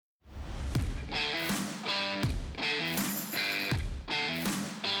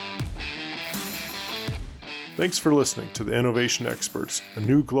Thanks for listening to the Innovation Experts, a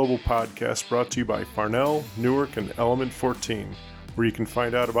new global podcast brought to you by Farnell, Newark, and Element 14, where you can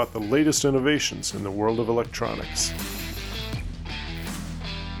find out about the latest innovations in the world of electronics.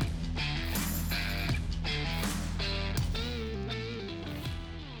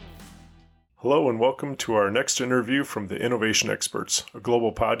 Hello and welcome to our next interview from the Innovation Experts, a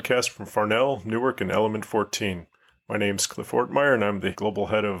global podcast from Farnell, Newark, and Element 14. My name's Cliff Ortmeyer, and I'm the Global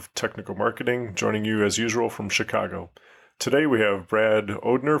Head of Technical Marketing, joining you as usual from Chicago. Today we have Brad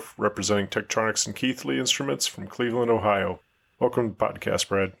Odner, representing Tektronix and Keithley Instruments from Cleveland, Ohio. Welcome to the podcast,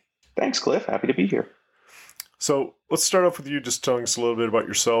 Brad. Thanks, Cliff. Happy to be here. So let's start off with you just telling us a little bit about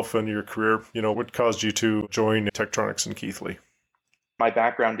yourself and your career. What caused you to join Tektronix and Keithley? My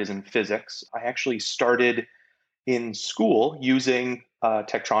background is in physics. I actually started in school using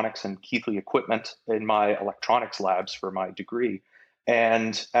Tektronix and Keithley equipment in my electronics labs for my degree.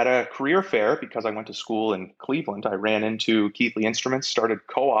 And at a career fair, because I went to school in Cleveland, I ran into Keithley Instruments, started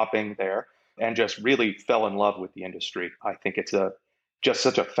co-oping there, and just really fell in love with the industry. I think it's just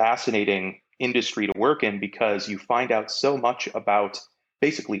such a fascinating industry to work in because you find out so much about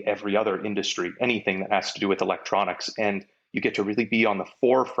basically every other industry, anything that has to do with electronics, and you get to really be on the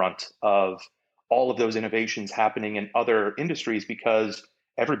forefront of all of those innovations happening in other industries because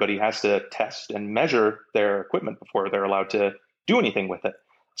everybody has to test and measure their equipment before they're allowed to do anything with it.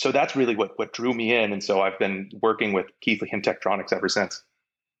 So that's really what drew me in. And so I've been working with Keithley and Tektronix ever since.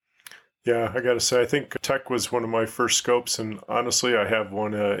 Yeah, I got to say, I think Tech was one of my first scopes. And honestly, I have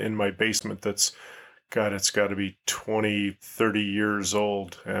one in my basement that's, it's got to be 20, 30 years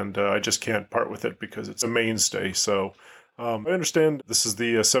old. And I just can't part with it because it's a mainstay. So I understand this is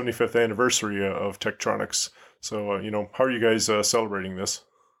the 75th anniversary of Tektronix. So, how are you guys celebrating this?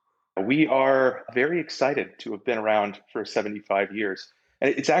 We are very excited to have been around for 75 years.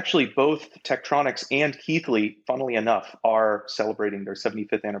 And it's actually both Tektronix and Keithley, funnily enough, are celebrating their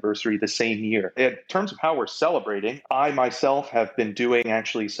 75th anniversary the same year. In terms of how we're celebrating, I myself have been doing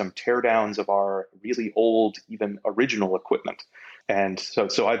actually some teardowns of our really old, even original equipment. And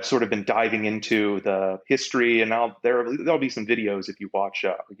so I've sort of been diving into the history, and there'll be some videos if you watch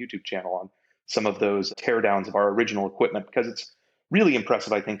our YouTube channel on some of those teardowns of our original equipment, because it's really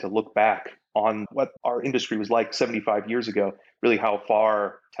impressive, I think, to look back on what our industry was like 75 years ago, really how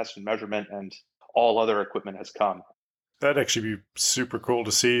far test and measurement and all other equipment has come. That'd actually be super cool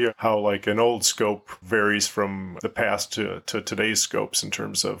to see how like an old scope varies from the past to today's scopes in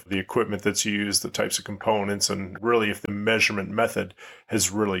terms of the equipment that's used, the types of components, and really if the measurement method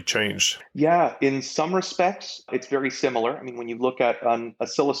has really changed. Yeah, in some respects, it's very similar. I mean, when you look at an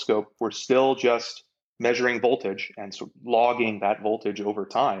oscilloscope, we're still just measuring voltage and so logging that voltage over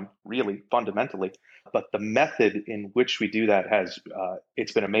time, really fundamentally. But the method in which we do that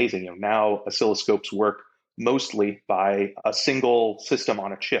it's been amazing. Now oscilloscopes work mostly by a single system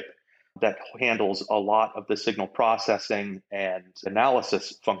on a chip that handles a lot of the signal processing and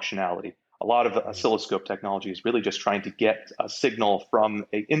analysis functionality. A lot of oscilloscope technology is really just trying to get a signal from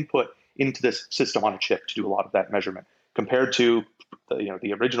an input into this system on a chip to do a lot of that measurement. Compared to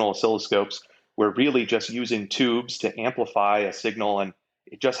the original oscilloscopes, we're really just using tubes to amplify a signal, and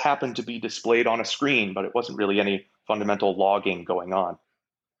it just happened to be displayed on a screen, but it wasn't really any fundamental logging going on.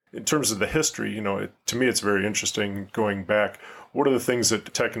 In terms of the history, to me, it's very interesting going back. What are the things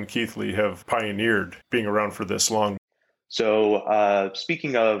that Tech and Keithley have pioneered being around for this long? So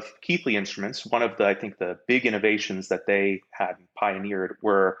speaking of Keithley Instruments, one of the big innovations that they had pioneered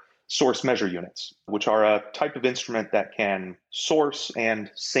were source measure units, which are a type of instrument that can source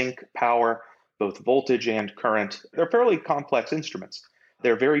and sync power, both voltage and current. They're fairly complex instruments.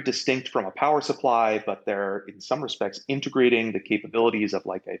 They're very distinct from a power supply, but they're in some respects integrating the capabilities of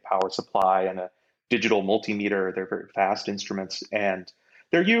like a power supply and a digital multimeter. They're very fast instruments, and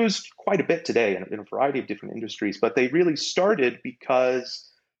they're used quite a bit today in a variety of different industries. But they really started because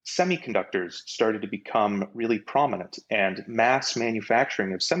semiconductors started to become really prominent, and mass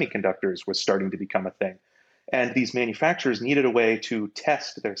manufacturing of semiconductors was starting to become a thing. And these manufacturers needed a way to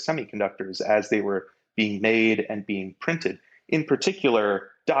test their semiconductors as they were being made and being printed. In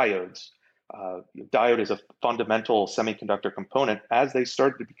particular, diodes. Diode is a fundamental semiconductor component. As they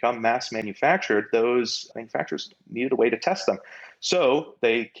started to become mass manufactured, those manufacturers needed a way to test them. So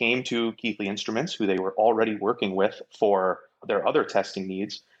they came to Keithley Instruments, who they were already working with for their other testing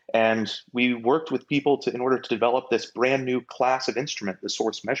needs. And we worked with people in order to develop this brand new class of instrument, the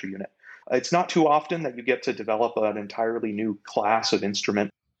source measure unit. It's not too often that you get to develop an entirely new class of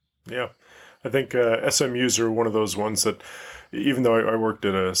instrument. Yeah. I think SMUs are one of those ones that, even though I worked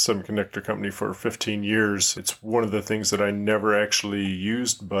at a semiconductor company for 15 years, it's one of the things that I never actually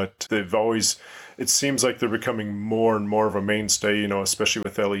used, but it seems like they're becoming more and more of a mainstay, especially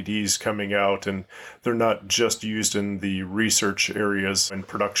with LEDs coming out, and they're not just used in the research areas and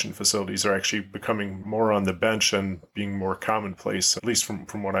production facilities. They're actually becoming more on the bench and being more commonplace, at least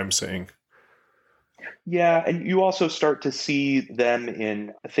from what I'm seeing. Yeah, and you also start to see them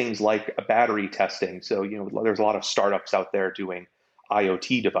in things like battery testing. So, there's a lot of startups out there doing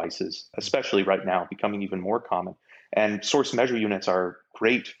IoT devices, especially right now, becoming even more common. And source measure units are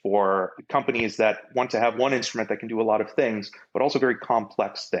great for companies that want to have one instrument that can do a lot of things, but also very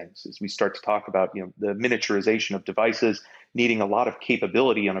complex things. As we start to talk about, the miniaturization of devices, needing a lot of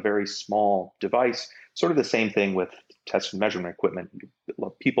capability on a very small device, sort of the same thing with test and measurement equipment.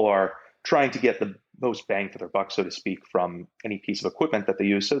 People are trying to get the most bang for their buck, so to speak, from any piece of equipment that they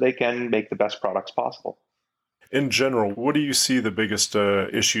use so they can make the best products possible. In general, what do you see the biggest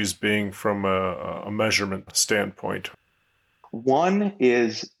issues being from a measurement standpoint? One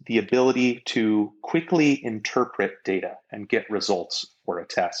is the ability to quickly interpret data and get results for a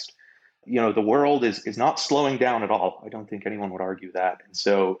test. The world is not slowing down at all. I don't think anyone would argue that. And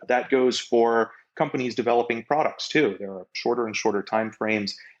so that goes for companies developing products too. There are shorter and shorter time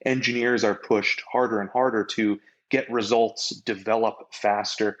frames. Engineers are pushed harder and harder to get results, develop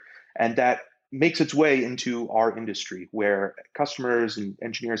faster. And that makes its way into our industry where customers and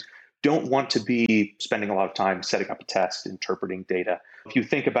engineers don't want to be spending a lot of time setting up a test, interpreting data. If you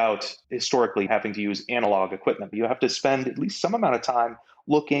think about historically having to use analog equipment, you have to spend at least some amount of time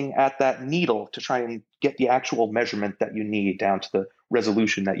looking at that needle to try and get the actual measurement that you need down to the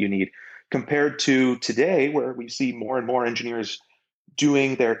resolution that you need, compared to today, where we see more and more engineers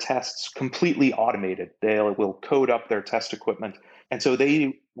doing their tests completely automated. They will code up their test equipment. And so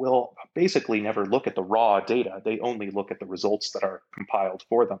they will basically never look at the raw data. They only look at the results that are compiled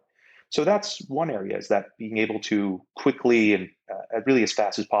for them. So that's one area, is that being able to quickly and really as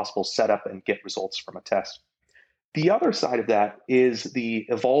fast as possible set up and get results from a test. The other side of that is the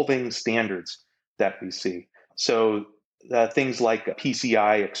evolving standards that we see. So things like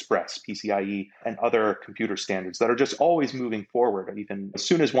PCI Express, PCIe, and other computer standards that are just always moving forward. Even as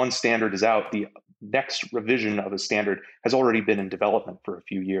soon as one standard is out, the next revision of a standard has already been in development for a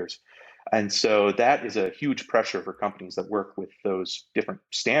few years. And so that is a huge pressure for companies that work with those different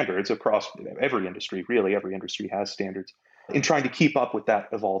standards across every industry. Really, every industry has standards in trying to keep up with that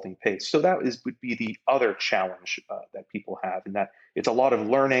evolving pace. So would be the other challenge that people have, in that it's a lot of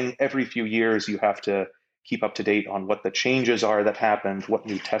learning. Every few years, you have to keep up to date on what the changes are that happened, what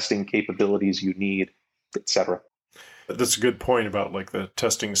new testing capabilities you need, etc. That's a good point about like the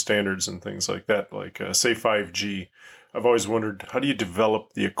testing standards and things like that. Like say 5G, I've always wondered, how do you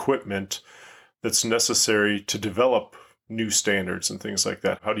develop the equipment that's necessary to develop new standards and things like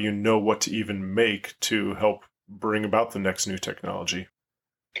that? How do you know what to even make to help bring about the next new technology?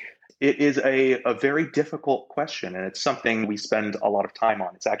 It is a very difficult question, and it's something we spend a lot of time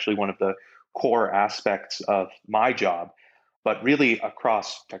on. It's actually one of the core aspects of my job. But really,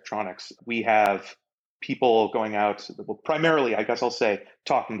 across Tektronix, we have people going out, well, primarily, I guess I'll say,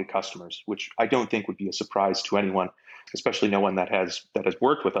 talking to customers, which I don't think would be a surprise to anyone, especially no one that has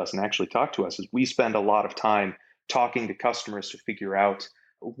worked with us and actually talked to us. Is we spend a lot of time talking to customers to figure out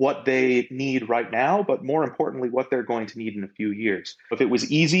what they need right now, but more importantly, what they're going to need in a few years. If it was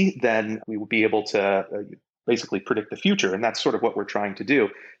easy, then we would be able to basically predict the future. And that's sort of what we're trying to do,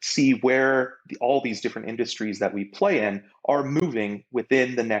 see where all these different industries that we play in are moving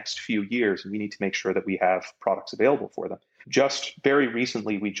within the next few years. And we need to make sure that we have products available for them. Just very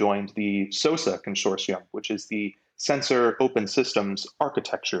recently, we joined the SOSA consortium, which is the Sensor Open Systems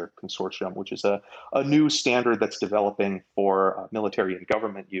Architecture Consortium, which is a new standard that's developing for military and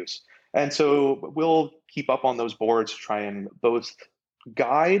government use. And so we'll keep up on those boards, try and both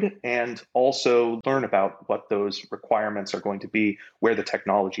guide and also learn about what those requirements are going to be, where the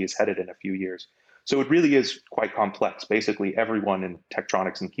technology is headed in a few years. So it really is quite complex. Basically, everyone in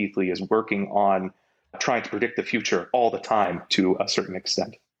Tektronix and Keithley is working on trying to predict the future all the time to a certain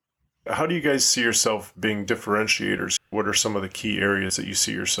extent. How do you guys see yourself being differentiators? What are some of the key areas that you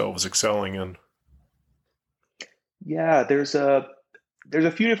see yourselves excelling in? Yeah, there's a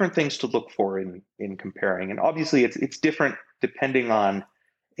few different things to look for in comparing, and obviously it's different depending on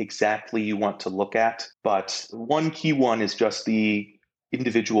exactly you want to look at. But one key one is just the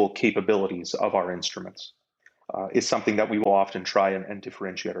individual capabilities of our instruments. Is something that we will often try and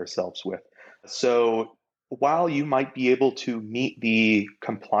differentiate ourselves with. So while you might be able to meet the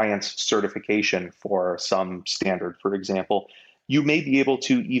compliance certification for some standard, for example, you may be able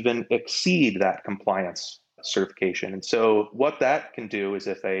to even exceed that compliance certification. And so what that can do is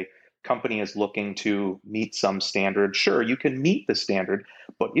if a company is looking to meet some standard, sure, you can meet the standard,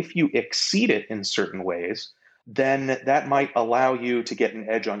 but if you exceed it in certain ways, then that might allow you to get an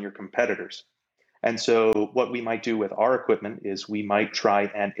edge on your competitors. And so, what we might do with our equipment is we might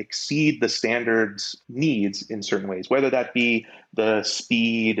try and exceed the standards needs in certain ways, whether that be the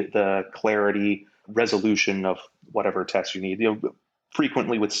speed, the clarity, resolution of whatever test you need.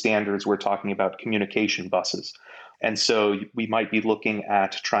 Frequently with standards, we're talking about communication buses. And so, we might be looking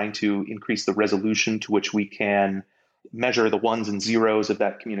at trying to increase the resolution to which we can measure the ones and zeros of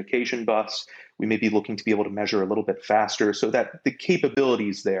that communication bus. We may be looking to be able to measure a little bit faster so that the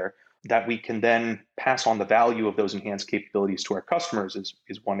capabilities there that we can then pass on the value of those enhanced capabilities to our customers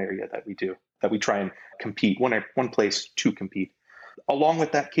is one area that we do, that we try and compete, one place to compete. Along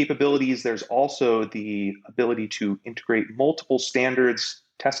with that capabilities, there's also the ability to integrate multiple standards,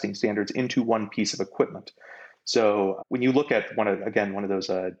 testing standards into one piece of equipment. So when you look at one of those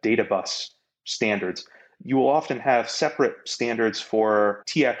data bus standards, you will often have separate standards for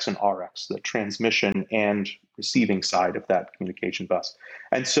TX and RX, the transmission and receiving side of that communication bus.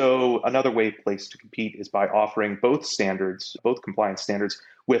 And so another place to compete is by offering both standards, both compliance standards,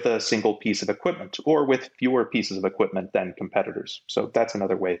 with a single piece of equipment or with fewer pieces of equipment than competitors. So that's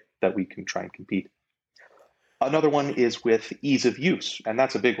another way that we can try and compete. Another one is with ease of use, and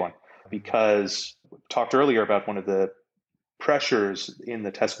that's a big one because we talked earlier about one of the pressures in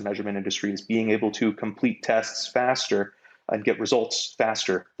the test and measurement industry is being able to complete tests faster and get results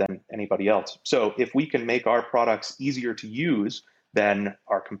faster than anybody else. So if we can make our products easier to use than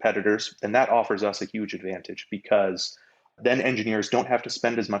our competitors, then that offers us a huge advantage because then engineers don't have to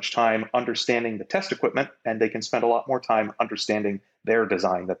spend as much time understanding the test equipment and they can spend a lot more time understanding their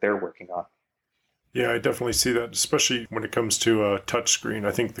design that they're working on. Yeah, I definitely see that, especially when it comes to a touchscreen.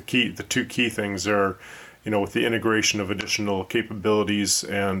 I think the two key things are, with the integration of additional capabilities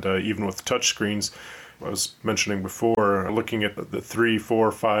and even with touchscreens. I was mentioning before, looking at the 3,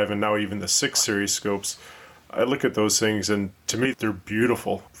 4, 5, and now even the 6 series scopes, I look at those things and to me, they're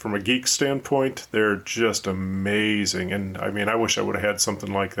beautiful. From a geek standpoint, they're just amazing. And I mean, I wish I would have had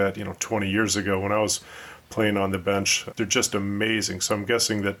something like that, 20 years ago when I was playing on the bench. They're just amazing. So I'm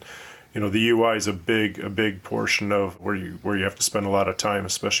guessing that the UI is a big portion of where you have to spend a lot of time,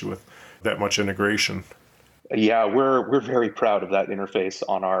 especially with that much integration. Yeah, we're very proud of that interface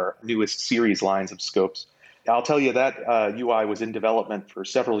on our newest series lines of scopes. I'll tell you that UI was in development for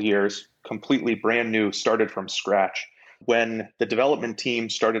several years, completely brand new, started from scratch. When the development team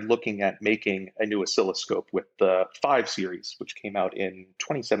started looking at making a new oscilloscope with the 5 series, which came out in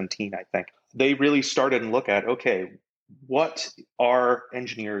 2017, I think, they really started and look at, okay, what are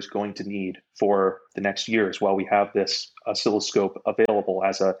engineers going to need for the next years while we have this oscilloscope available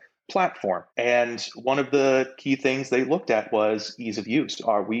as a platform? And one of the key things they looked at was ease of use.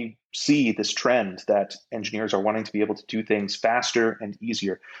 We see this trend that engineers are wanting to be able to do things faster and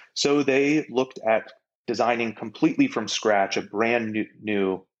easier. So they looked at designing completely from scratch a brand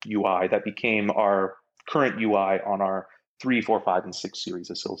new UI that became our current UI on our 3, 4, 5, and 6 series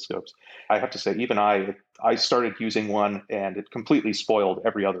oscilloscopes. I have to say, even I started using one and it completely spoiled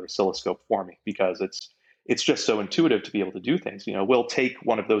every other oscilloscope for me because it's just so intuitive to be able to do things. We'll take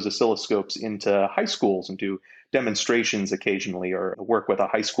one of those oscilloscopes into high schools and do demonstrations occasionally or work with a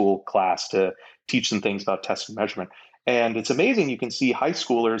high school class to teach them things about test and measurement. And it's amazing. You can see high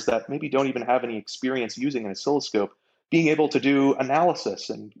schoolers that maybe don't even have any experience using an oscilloscope being able to do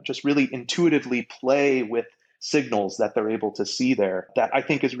analysis and just really intuitively play with signals that they're able to see there. That I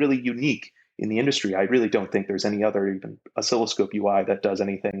think is really unique in the industry. I really don't think there's any other even oscilloscope UI that does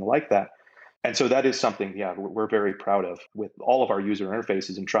anything like that. And so that is something, we're very proud of with all of our user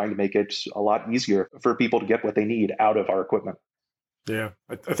interfaces and trying to make it a lot easier for people to get what they need out of our equipment. Yeah,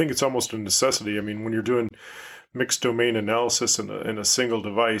 I think it's almost a necessity. I mean, when you're doing mixed domain analysis in a single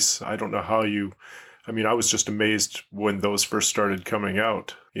device, I don't know how I was just amazed when those first started coming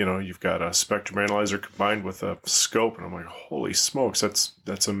out. You've got a spectrum analyzer combined with a scope, and I'm like, holy smokes,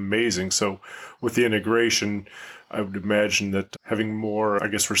 that's amazing. So with the integration, I would imagine that having more,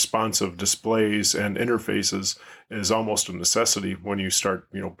 responsive displays and interfaces is almost a necessity when you start,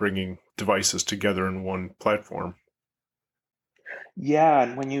 bringing devices together in one platform. Yeah,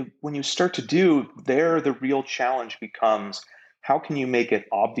 and when you start to do there, the real challenge becomes how can you make it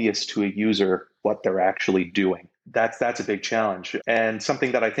obvious to a user what they're actually doing? That's a big challenge and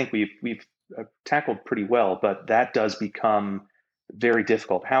something that I think we've tackled pretty well, but that does become very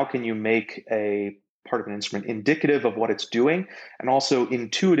difficult. How can you make a part of an instrument indicative of what it's doing and also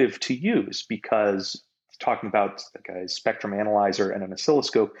intuitive to use? Because talking about like a spectrum analyzer and an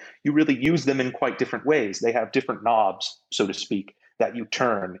oscilloscope, you really use them in quite different ways. They have different knobs, so to speak, that you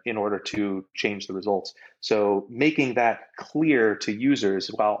turn in order to change the results. So making that clear to users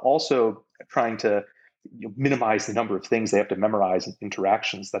while also trying to minimize the number of things they have to memorize and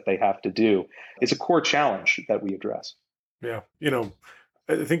interactions that they have to do is a core challenge that we address. Yeah.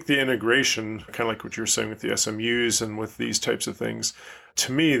 I think the integration, kind of like what you're saying with the SMUs and with these types of things,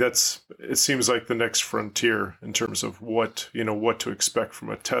 to me, it seems like the next frontier in terms of what to expect from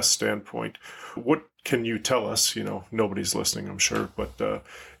a test standpoint. What can you tell us? Nobody's listening, I'm sure, but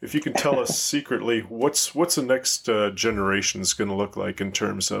if you can tell us secretly, what's the next generation is going to look like in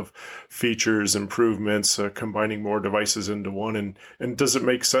terms of features, improvements, combining more devices into one, and does it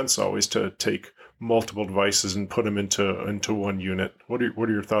make sense always to take multiple devices and put them into one unit? What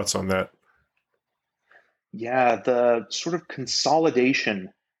are your thoughts on that? Yeah, the sort of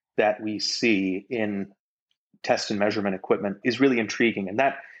consolidation that we see in test and measurement equipment is really intriguing. And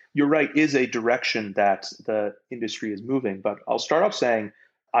that, you're right, is a direction that the industry is moving. But I'll start off saying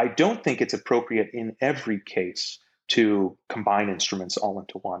I don't think it's appropriate in every case to combine instruments all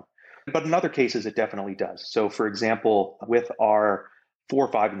into one. But in other cases, it definitely does. So, for example, with our 4,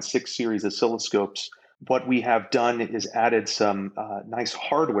 5, and 6 series oscilloscopes, what we have done is added some nice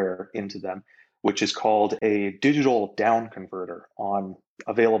hardware into them, which is called a digital down converter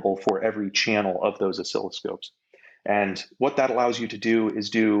available for every channel of those oscilloscopes. And what that allows you to do is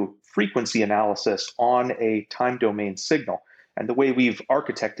do frequency analysis on a time domain signal. And the way we've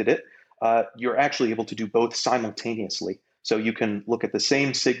architected it, you're actually able to do both simultaneously. So you can look at the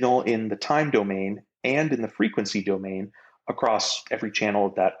same signal in the time domain and in the frequency domain across every channel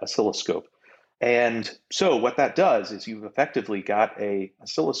of that oscilloscope. And so what that does is you've effectively got a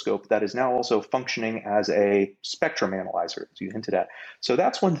oscilloscope that is now also functioning as a spectrum analyzer, as you hinted at. So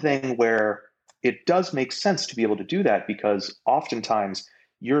that's one thing where it does make sense to be able to do that, because oftentimes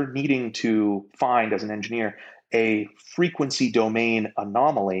you're needing to find, as an engineer, a frequency domain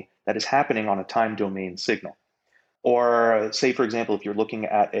anomaly that is happening on a time domain signal. Or say, for example, if you're looking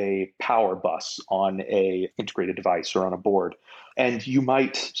at a power bus on a integrated device or on a board, and you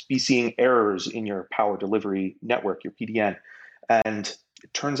might be seeing errors in your power delivery network, your PDN. And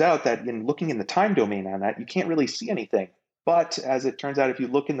it turns out that in looking in the time domain on that, you can't really see anything. But as it turns out, if you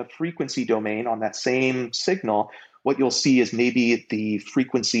look in the frequency domain on that same signal, what you'll see is maybe the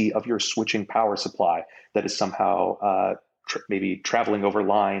frequency of your switching power supply that is somehow maybe traveling over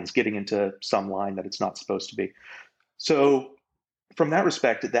lines, getting into some line that it's not supposed to be. So from that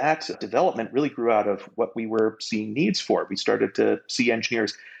respect, that development really grew out of what we were seeing needs for. We started to see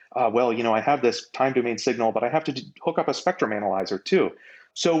engineers, I have this time domain signal, but I have to hook up a spectrum analyzer too.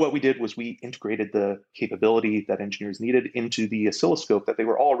 So what we did was we integrated the capability that engineers needed into the oscilloscope that they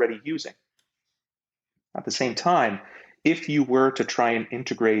were already using. At the same time, if you were to try and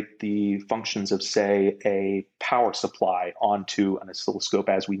integrate the functions of, say, a power supply onto an oscilloscope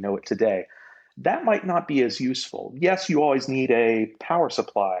as we know it today, that might not be as useful. Yes, you always need a power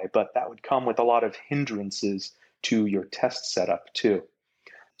supply, but that would come with a lot of hindrances to your test setup too.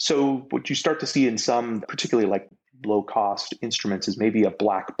 So what you start to see in some, particularly like low-cost instruments, is maybe a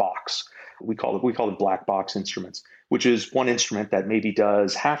black box. We call it black box instruments, which is one instrument that maybe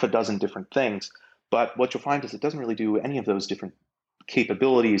does half a dozen different things. But what you'll find is it doesn't really do any of those different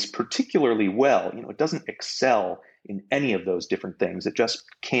capabilities particularly well. It doesn't excel in any of those different things. It just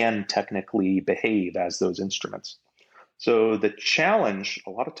can technically behave as those instruments. So the challenge a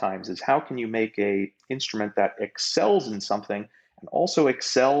lot of times is how can you make an instrument that excels in something and also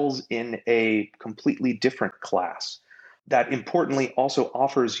excels in a completely different class, that importantly also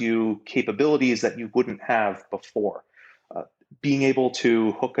offers you capabilities that you wouldn't have before. Being able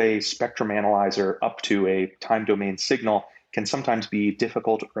to hook a spectrum analyzer up to a time domain signal can sometimes be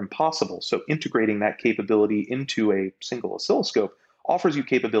difficult or impossible. So integrating that capability into a single oscilloscope offers you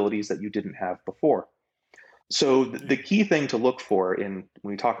capabilities that you didn't have before. So the key thing to look for when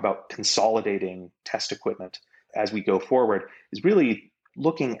we talk about consolidating test equipment as we go forward is really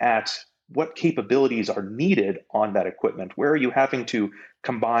looking at what capabilities are needed on that equipment. Where are you having to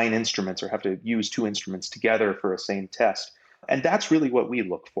combine instruments or have to use two instruments together for a same test? And that's really what we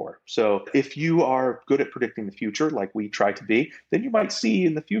look for. So if you are good at predicting the future, like we try to be, then you might see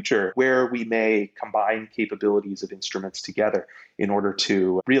in the future where we may combine capabilities of instruments together in order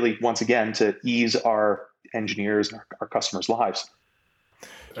to really, once again, to ease our engineers and our customers' lives.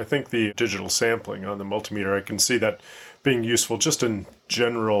 I think the digital sampling on the multimeter, I can see that being useful just in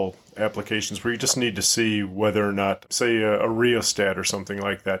general applications where you just need to see whether or not, say, a rheostat or something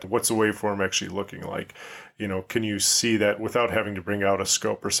like that, what's the waveform actually looking like? Can you see that without having to bring out a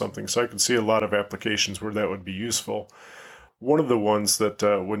scope or something? So I can see a lot of applications where that would be useful. One of the ones that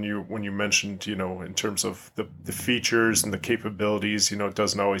when you mentioned, in terms of the features and the capabilities, it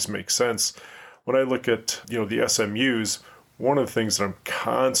doesn't always make sense. When I look at, the SMUs, one of the things that I'm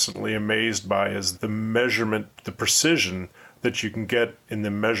constantly amazed by is the measurement, the precision that you can get in the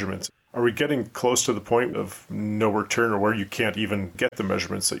measurements. Are we getting close to the point of no return, or where you can't even get the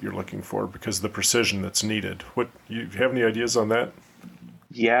measurements that you're looking for because of the precision that's needed? You have any ideas on that?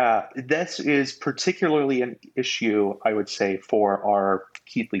 Yeah, this is particularly an issue, I would say, for our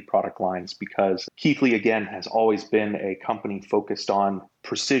Keithley product lines, because Keithley, again, has always been a company focused on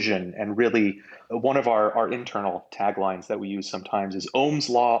precision. And really, one of our internal taglines that we use sometimes is Ohm's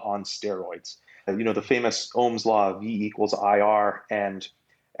Law on steroids. The famous Ohm's Law, V equals IR. And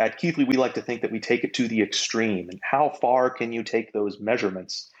at Keithley, we like to think that we take it to the extreme. And how far can you take those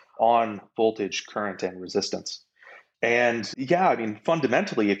measurements on voltage, current, and resistance? And yeah, I mean,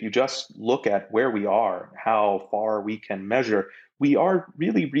 fundamentally, if you just look at where we are, how far we can measure, we are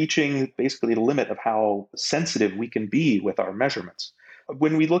really reaching basically the limit of how sensitive we can be with our measurements.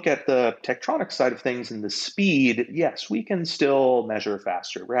 When we look at the Tektronix side of things and the speed, yes, we can still measure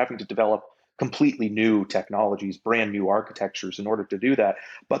faster. We're having to develop completely new technologies, brand new architectures in order to do that.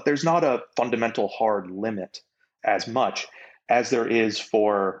 But there's not a fundamental hard limit as much as there is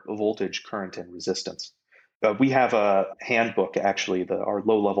for voltage, current, and resistance. We have a handbook, actually, our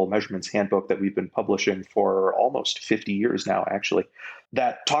low-level measurements handbook that we've been publishing for almost 50 years now, actually,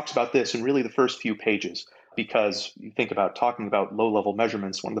 that talks about this in really the first few pages. Because you think about talking about low-level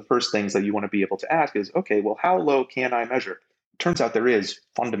measurements, one of the first things that you want to be able to ask is, okay, well, how low can I measure? It turns out there is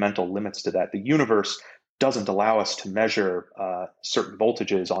fundamental limits to that. The universe doesn't allow us to measure certain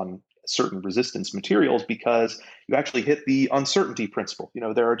voltages on certain resistance materials because you actually hit the uncertainty principle.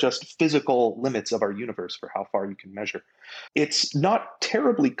 There are just physical limits of our universe for how far you can measure. It's not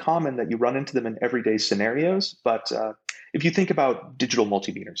terribly common that you run into them in everyday scenarios, but if you think about digital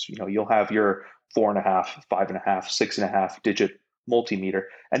multimeters, you'll have your 4.5, 5.5, 6.5 digit multimeter,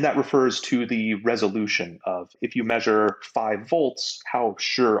 and that refers to the resolution of, if you measure 5 volts, how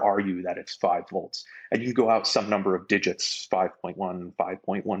sure are you that it's 5 volts? And you can go out some number of digits, 5.1,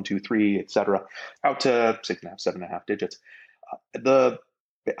 5.123, etc., out to 6.5, 7.5 digits. The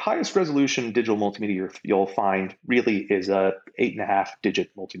highest resolution digital multimeter you'll find really is a 8.5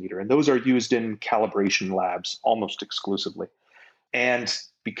 digit multimeter, and those are used in calibration labs almost exclusively. And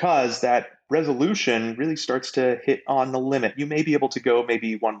because that resolution really starts to hit on the limit, you may be able to go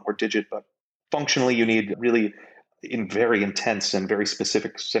maybe one more digit, but functionally you need really in very intense and very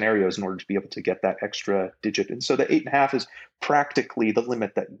specific scenarios in order to be able to get that extra digit. And so the 8.5 is practically the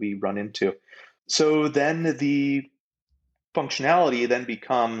limit that we run into. So then the functionality then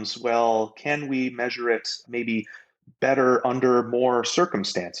becomes, well, can we measure it maybe better under more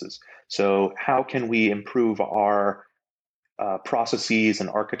circumstances? So how can we improve our processes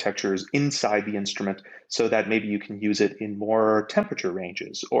and architectures inside the instrument so that maybe you can use it in more temperature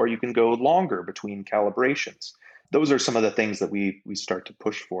ranges, or you can go longer between calibrations? Those are some of the things that we start to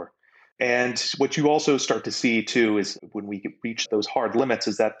push for. And what you also start to see too is when we reach those hard limits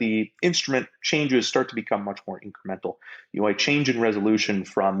is that the instrument changes start to become much more incremental. A change in resolution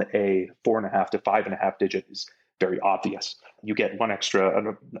from a 4.5 to 5.5 digit is very obvious. You get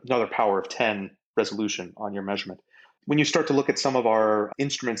another power of 10 resolution on your measurement. When you start to look at some of our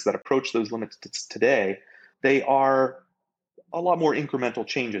instruments that approach those limits today, they are a lot more incremental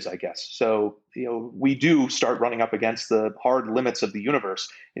changes, I guess. So, we do start running up against the hard limits of the universe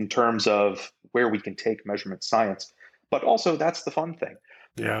in terms of where we can take measurement science. But also, that's the fun thing.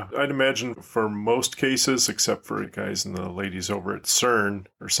 Yeah, I'd imagine for most cases, except for guys and the ladies over at CERN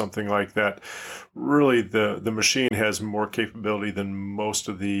or something like that, really the machine has more capability than most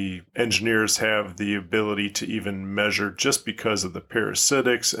of the engineers have the ability to even measure, just because of the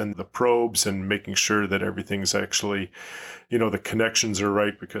parasitics and the probes and making sure that everything's actually, the connections are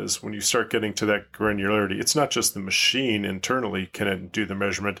right. Because when you start getting to that granularity, it's not just the machine internally can it do the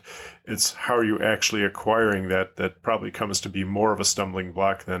measurement, it's how are you actually acquiring that probably comes to be more of a stumbling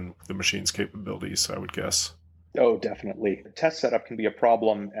block than the machine's capabilities, I would guess. Oh, definitely. Test setup can be a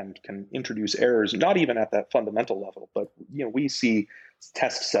problem and can introduce errors, not even at that fundamental level, but we see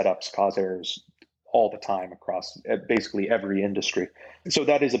test setups cause errors all the time across basically every industry. So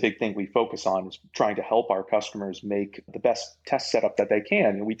that is a big thing we focus on, is trying to help our customers make the best test setup that they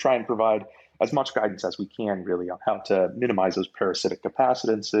can. And we try and provide as much guidance as we can really on how to minimize those parasitic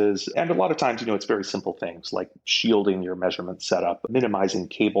capacitances. And a lot of times, it's very simple things like shielding your measurement setup, minimizing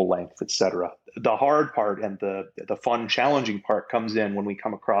cable length, etc. The hard part and the fun, challenging part comes in when we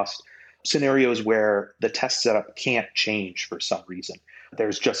come across scenarios where the test setup can't change for some reason.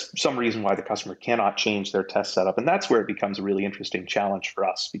 There's just some reason why the customer cannot change their test setup. And that's where it becomes a really interesting challenge for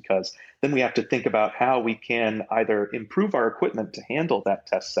us, because then we have to think about how we can either improve our equipment to handle that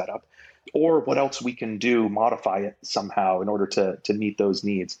test setup, or what else we can do, modify it somehow in order to meet those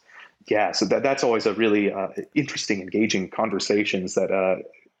needs. Yeah, so that's always a really interesting, engaging conversations that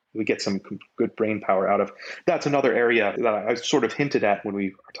we get some good brain power out of. That's another area that I sort of hinted at when we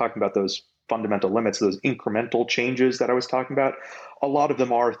are talking about those fundamental limits, those incremental changes that I was talking about. A lot of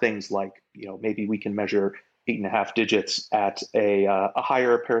them are things like, maybe we can measure 8.5 digits at a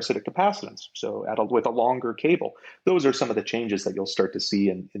higher parasitic capacitance, so with a longer cable. Those are some of the changes that you'll start to see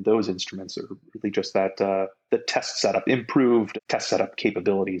in those instruments, or really just that the test setup, improved test setup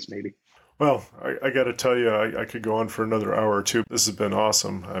capabilities maybe. Well, I got to tell you, I could go on for another hour or two. This has been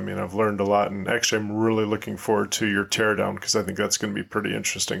awesome. I mean, I've learned a lot, and actually, I'm really looking forward to your teardown because I think that's going to be pretty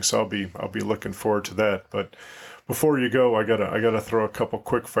interesting. So I'll be looking forward to that. But before you go, I gotta throw a couple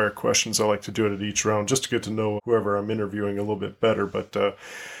quick fire questions. I like to do it at each round just to get to know whoever I'm interviewing a little bit better. But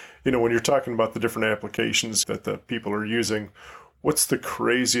when you're talking about the different applications that the people are using, what's the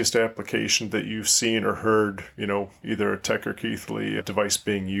craziest application that you've seen or heard? Either a Tech or Keithley device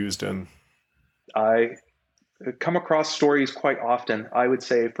being used in. I come across stories quite often. I would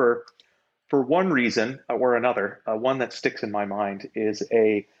say for one reason or another, one that sticks in my mind is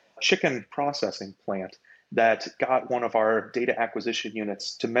a chicken processing plant that got one of our data acquisition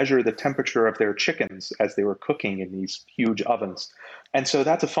units to measure the temperature of their chickens as they were cooking in these huge ovens. And so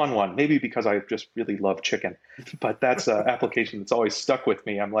that's a fun one, maybe because I just really love chicken, but that's an application that's always stuck with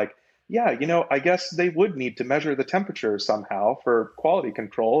me. I'm like, yeah, I guess they would need to measure the temperature somehow for quality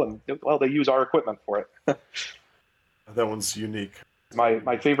control. And well, they use our equipment for it. That one's unique.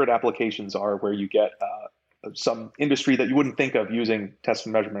 My favorite applications are where you get some industry that you wouldn't think of using test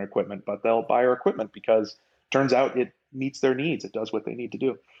and measurement equipment, but they'll buy our equipment because it turns out it meets their needs. It does what they need to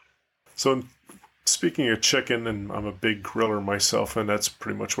do. So speaking of chicken, and I'm a big griller myself, and that's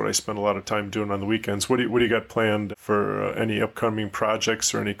pretty much what I spend a lot of time doing on the weekends. What do you got planned for any upcoming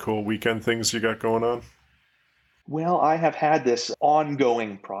projects or any cool weekend things you got going on? Well, I have had this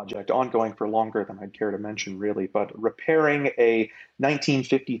ongoing project, ongoing for longer than I'd care to mention, really, but repairing a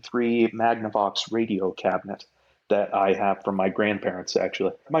 1953 Magnavox radio cabinet that I have from my grandparents,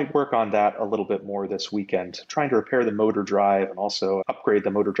 actually. I might work on that a little bit more this weekend, trying to repair the motor drive and also upgrade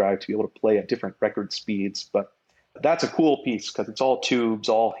the motor drive to be able to play at different record speeds. But that's a cool piece because it's all tubes,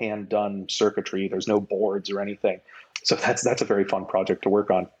 all hand-done circuitry. There's no boards or anything. So that's a very fun project to work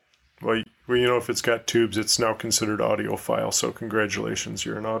on. Well, if it's got tubes, it's now considered audiophile. So congratulations,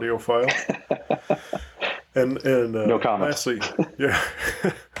 you're an audiophile. and no comment. Lastly, yeah.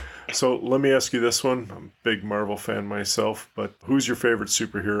 So let me ask you this one. I'm a big Marvel fan myself, but who's your favorite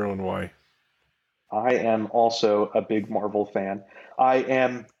superhero and why? I am also a big Marvel fan. I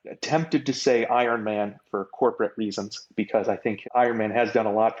am tempted to say Iron Man for corporate reasons, because I think Iron Man has done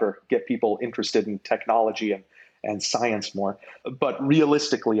a lot for get people interested in technology and science more. But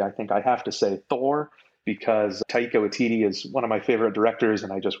realistically, I think I have to say Thor, because Taika Waititi is one of my favorite directors,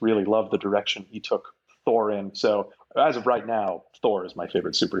 and I just really love the direction he took Thor in. So as of right now, Thor is my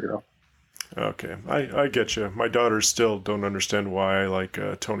favorite superhero. Okay, I get you. My daughters still don't understand why I like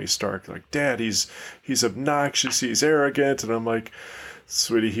Tony Stark. Like, Dad, he's obnoxious, he's arrogant, and I'm like,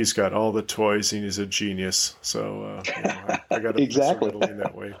 sweetie, he's got all the toys and he's a genius. So I got to exactly lean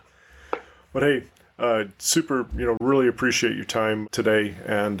that way. But hey, super, really appreciate your time today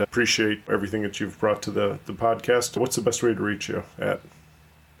and appreciate everything that you've brought to the podcast. What's the best way to reach you at?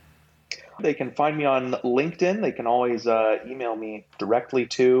 They can find me on LinkedIn. They can always email me directly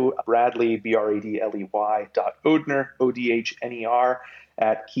to Bradley, BRADLEY.Odhner, ODHNER,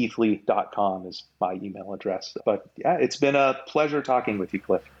 @Keithley.com is my email address. But yeah, it's been a pleasure talking with you,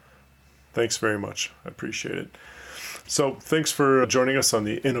 Cliff. Thanks very much. I appreciate it. So thanks for joining us on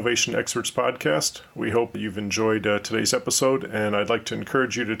the Innovation Experts podcast. We hope you've enjoyed today's episode, and I'd like to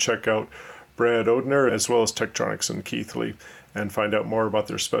encourage you to check out Brad Odhner as well as Tektronix and Keithley and find out more about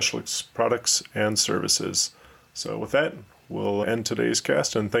their specialist products and services. So with that, we'll end today's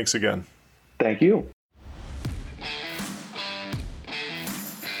cast, and thanks again. Thank you.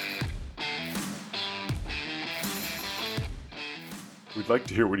 We'd like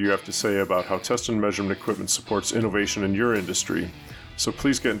to hear what you have to say about how test and measurement equipment supports innovation in your industry. So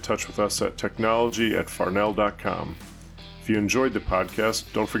please get in touch with us at technology@farnell.com. If you enjoyed the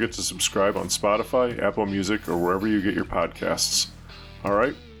podcast, don't forget to subscribe on Spotify, Apple Music, or wherever you get your podcasts. All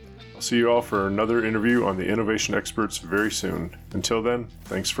right, I'll see you all for another interview on the Innovation Experts very soon. Until then,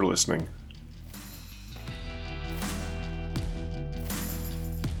 thanks for listening.